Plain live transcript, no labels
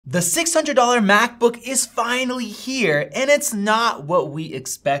The $600 MacBook is finally here, and it's not what we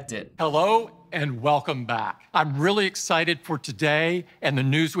expected. Hello and welcome back. I'm really excited for today and the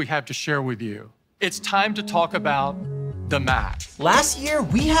news we have to share with you. It's time to talk about the Mac. Last year,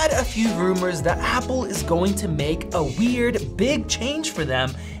 we had a few rumors that Apple is going to make a weird, big change for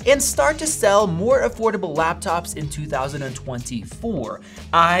them and start to sell more affordable laptops in 2024.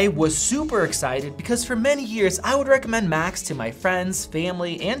 I was super excited because for many years, I would recommend Macs to my friends,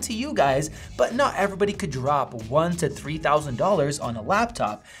 family, and to you guys, but not everybody could drop $1,000 to $3,000 on a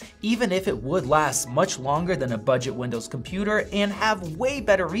laptop, even if it would last much longer than a budget Windows computer and have way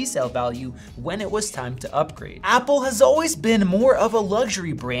better resale value when it was time to upgrade. Apple has always been more of a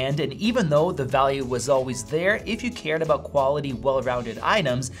luxury brand, and even though the value was always there if you cared about quality, well-rounded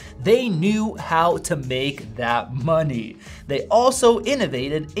items, they knew how to make that money. They also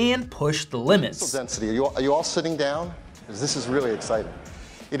innovated and pushed the limits. Density, are you all sitting down? Because this is really exciting.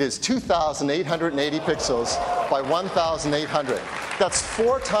 It is 2,880 pixels by 1,800. That's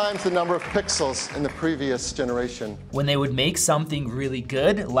 4 times the number of pixels in the previous generation. When they would make something really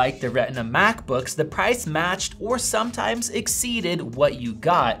good, like the Retina MacBooks, the price matched or sometimes exceeded what you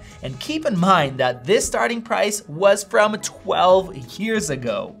got. And keep in mind that this starting price was from 12 years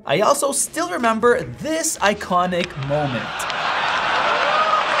ago. I also still remember this iconic moment.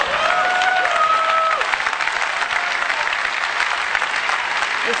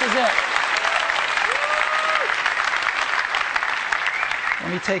 This is it.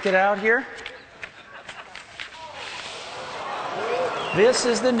 Let me take it out here. This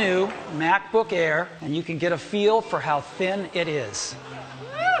is the new MacBook Air, and you can get a feel for how thin it is.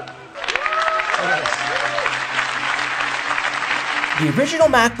 Look at this. The original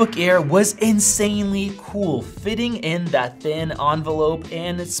MacBook Air was insanely cool, fitting in that thin envelope,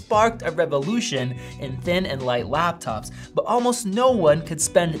 and it sparked a revolution in thin and light laptops. But almost no one could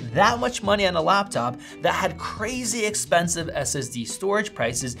spend that much money on a laptop that had crazy expensive SSD storage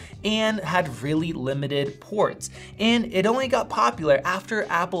prices and had really limited ports. And it only got popular after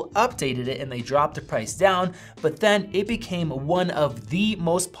Apple updated it and they dropped the price down, but then it became one of the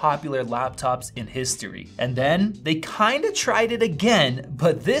most popular laptops in history. And then they kind of tried it again,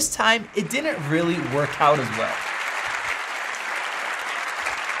 but this time it didn't really work out as well.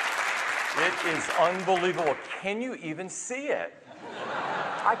 It is unbelievable. Can you even see it?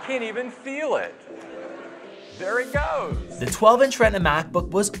 I can't even feel it. There it goes. The 12-inch Retina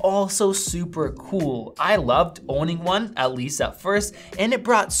MacBook was also super cool. I loved owning one, at least at first, and it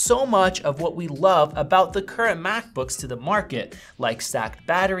brought so much of what we love about the current MacBooks to the market, like stacked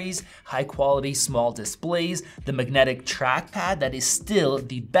batteries, high quality small displays, the magnetic trackpad that is still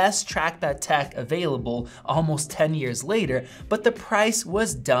the best trackpad tech available almost 10 years later, but the price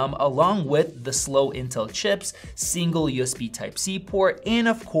was dumb, along with the slow Intel chips, single USB Type-C port, and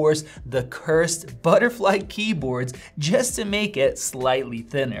of course the cursed butterfly keyboards just to make it slightly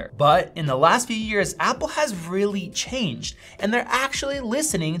thinner. But in the last few years, Apple has really changed, and they're actually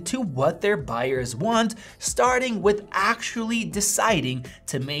listening to what their buyers want, starting with actually deciding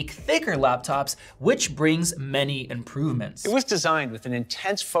to make thicker laptops, which brings many improvements. It was designed with an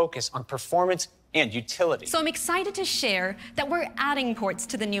intense focus on performance and utility. So I'm excited to share that we're adding ports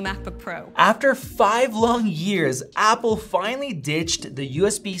to the new MacBook Pro. After 5 long years, Apple finally ditched the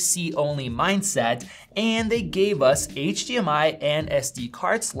USB-C only mindset, and they gave us HDMI and SD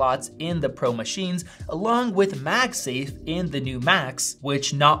card slots in the Pro machines, along with MagSafe in the new Macs,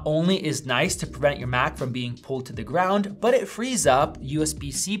 which not only is nice to prevent your Mac from being pulled to the ground, but it frees up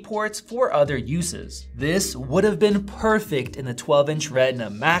USB-C ports for other uses. This would have been perfect in the 12-inch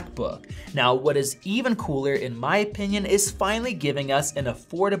Retina MacBook. Now, what is even cooler in my opinion is finally giving us an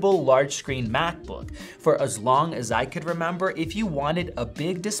affordable large screen MacBook. For as long as I could remember, if you wanted a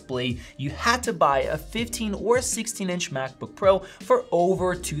big display, you had to buy a 15 or 16-inch MacBook Pro for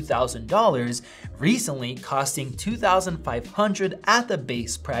over $2,000, recently costing $2,500 at the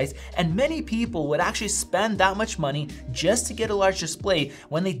base price, and many people would actually spend that much money just to get a large display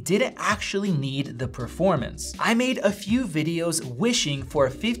when they didn't actually need the performance. I made a few videos wishing for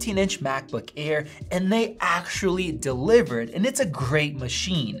a 15-inch MacBook Air, and they actually delivered, and it's a great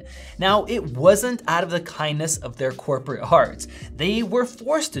machine. Now, it wasn't out of the kindness of their corporate hearts. They were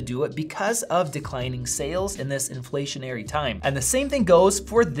forced to do it because of declining sales in this inflationary time. And the same thing goes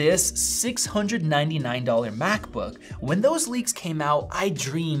for this $699 $999 MacBook. When those leaks came out, I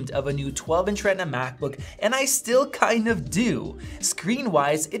dreamed of a new 12-inch Retina MacBook, and I still kind of do.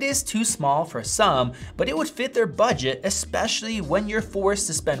 Screen-wise, it is too small for some, but it would fit their budget, especially when you're forced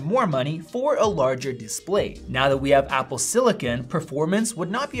to spend more money for a larger display. Now that we have Apple Silicon, performance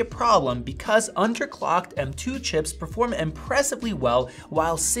would not be a problem because underclocked M2 chips perform impressively well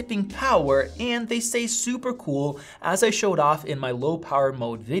while sipping power, and they stay super cool as I showed off in my low power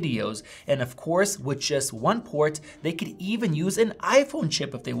mode videos. And of course, with just one port, they could even use an iPhone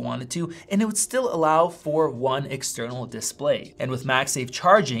chip if they wanted to, and it would still allow for one external display. And with MagSafe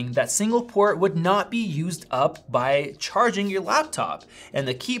charging, that single port would not be used up by charging your laptop. And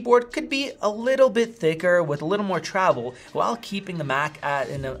the keyboard could be a little bit thicker with a little more travel while keeping the Mac at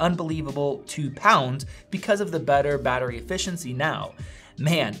an unbelievable 2 pounds because of the better battery efficiency now.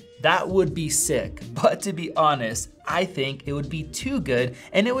 Man, that would be sick, but to be honest, I think it would be too good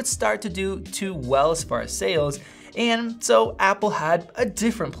and it would start to do too well as far as sales. And so Apple had a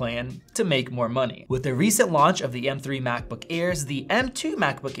different plan to make more money. With the recent launch of the M3 MacBook Airs, the M2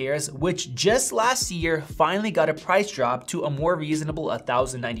 MacBook Airs, which just last year finally got a price drop to a more reasonable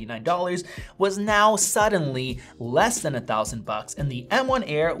 $1,099, was now suddenly less than $1,000, and the M1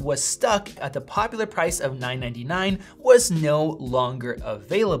 Air was stuck at the popular price of $999, was no longer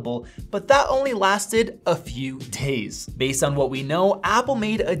available, but that only lasted a few days. Based on what we know, Apple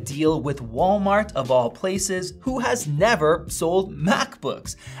made a deal with Walmart of all places, who has never sold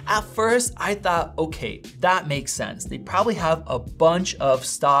MacBooks. At first, I thought, okay, that makes sense. They probably have a bunch of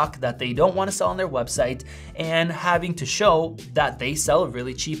stock that they don't want to sell on their website and having to show that they sell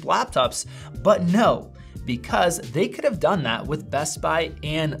really cheap laptops. But no, because they could have done that with Best Buy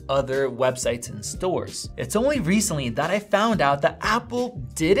and other websites and stores. It's only recently that I found out that Apple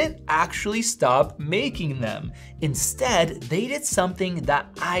didn't actually stop making them. Instead, they did something that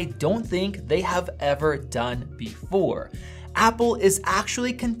I don't think they have ever done before. Apple is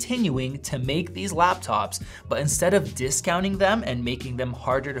actually continuing to make these laptops, but instead of discounting them and making them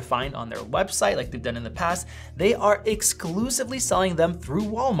harder to find on their website like they've done in the past, they are exclusively selling them through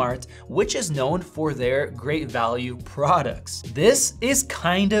Walmart, which is known for their great value products. This is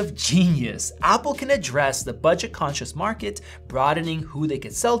kind of genius. Apple can address the budget-conscious market, broadening who they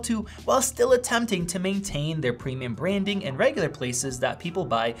could sell to, while still attempting to maintain their premium branding in regular places that people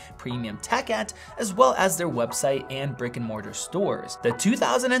buy premium tech at, as well as their website and brick-and-mortar stores. The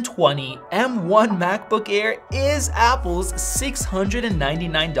 2020 M1 MacBook Air is Apple's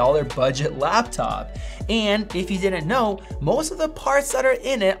 $699 budget laptop. And if you didn't know, most of the parts that are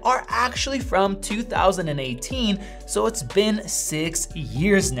in it are actually from 2018, so it's been 6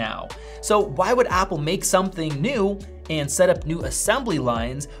 years now. So why would Apple make something new and set up new assembly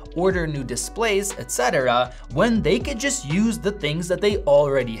lines, order new displays, etc., when they could just use the things that they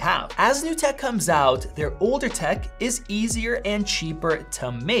already have? As new tech comes out, their older tech is easier and cheaper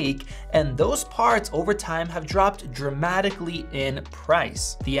to make, and those parts over time have dropped dramatically in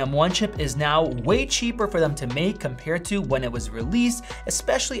price. The M1 chip is now way cheaper for them to make compared to when it was released,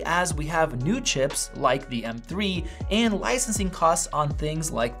 especially as we have new chips like the M3, and licensing costs on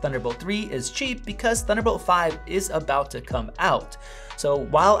things like Thunderbolt 3 is cheap because Thunderbolt 5 is about to come out. So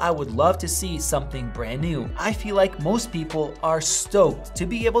while I would love to see something brand new, I feel like most people are stoked to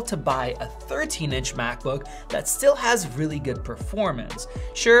be able to buy a 13-inch MacBook that still has really good performance.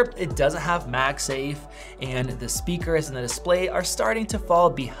 Sure, it doesn't have MagSafe, and the speakers and the display are starting to fall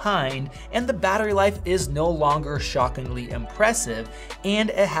behind, and the battery life is no longer shockingly impressive,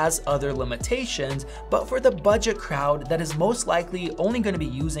 and it has other limitations, but for the budget crowd that is most likely only going to be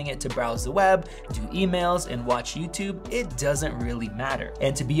using it to browse the web, do emails, and watch YouTube, it doesn't really matter.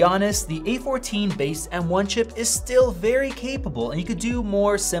 And to be honest, the A14 based M1 chip is still very capable, and you could do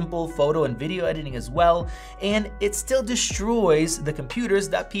more simple photo and video editing as well, and it still destroys the computers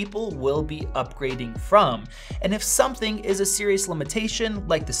that people will be upgrading from. And if something is a serious limitation,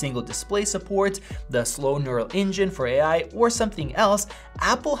 like the single display support, the slow neural engine for AI, or something else,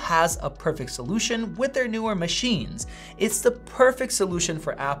 Apple has a perfect solution with their newer machines. It's the perfect solution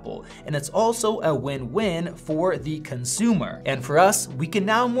for Apple, and it's also a win-win for the consumer. And for us, we can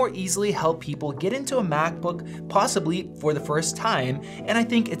now more easily help people get into a MacBook, possibly for the first time, and I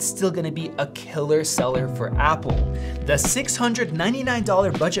think it's still gonna be a killer seller for Apple. The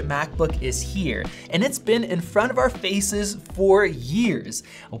 $699 budget MacBook is here, and it's been in front of our faces for years.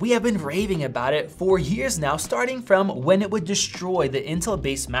 We have been raving about it for years now, starting from when it would destroy the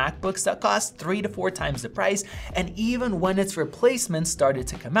Intel-based MacBooks that cost 3 to 4 times the price, and even when its replacements started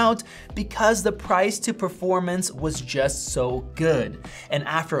to come out, because the price to performance was just so good. good. And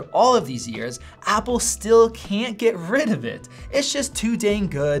after all of these years, Apple still can't get rid of it. It's just too dang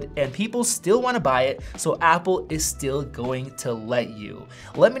good and people still want to buy it, so Apple is still going to let you.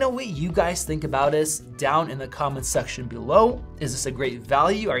 Let me know what you guys think about this down in the comments section below. Is this a great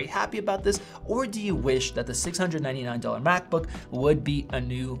value? Are you happy about this? Or do you wish that the $699 MacBook would be a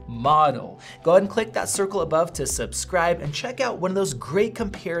new model? Go ahead and click that circle above to subscribe and check out one of those great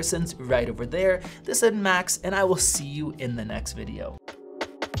comparisons right over there. This is Max, and I will see you in the next video.